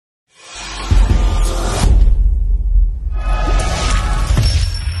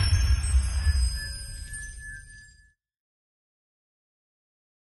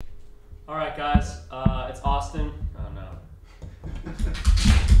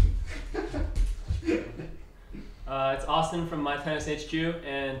It's Austin from My Tennis HQ,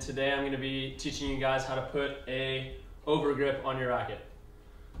 and today I'm going to be teaching you guys how to put a overgrip on your racket.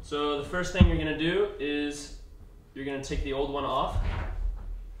 So the first thing you're going to do is you're going to take the old one off.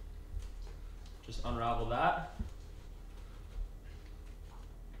 Just unravel that.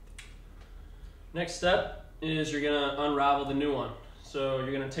 Next step is you're going to unravel the new one. So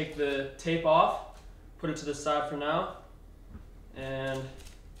you're going to take the tape off, put it to the side for now, and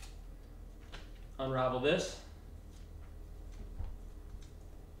unravel this.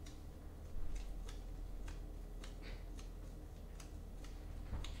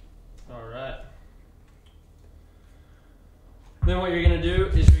 All right. Then what you're going to do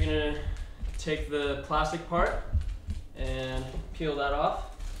is you're going to take the plastic part and peel that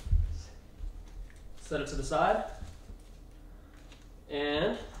off. Set it to the side.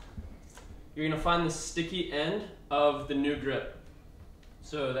 And you're going to find the sticky end of the new grip.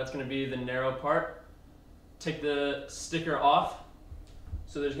 So that's going to be the narrow part. Take the sticker off.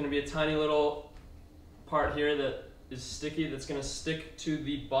 So there's going to be a tiny little part here that is sticky that's going to stick to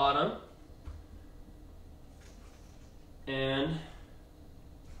the bottom. And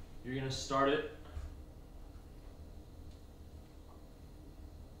you're going to start it.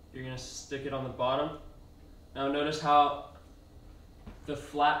 You're going to stick it on the bottom. Now notice how the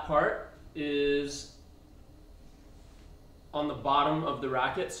flat part is on the bottom of the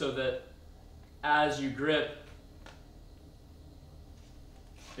racket so that as you grip,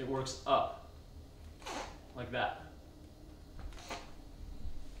 it works up like that.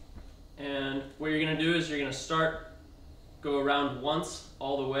 And what you're going to do is you're going to go around once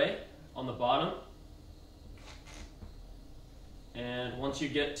all the way on the bottom. And once you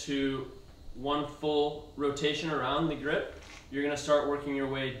get to one full rotation around the grip, you're going to start working your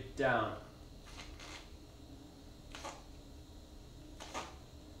way down.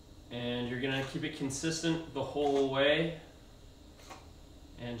 And you're going to keep it consistent the whole way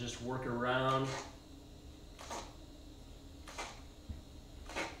and just work around.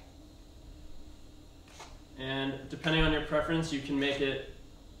 And depending on your preference, you can make it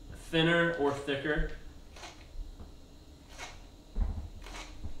thinner or thicker.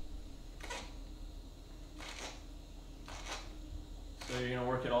 So you're going to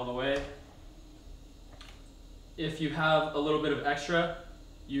work it all the way. If you have a little bit of extra,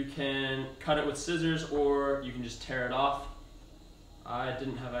 you can cut it with scissors or you can just tear it off. I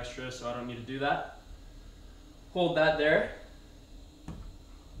didn't have extra, so I don't need to do that. Hold that there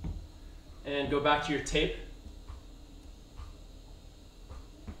and go back to your tape.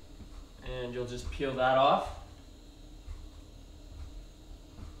 And you'll just peel that off.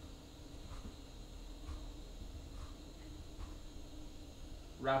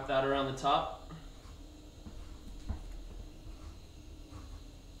 Wrap that around the top.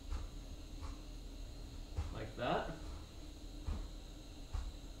 Like that.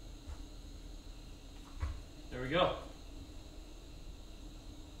 There we go.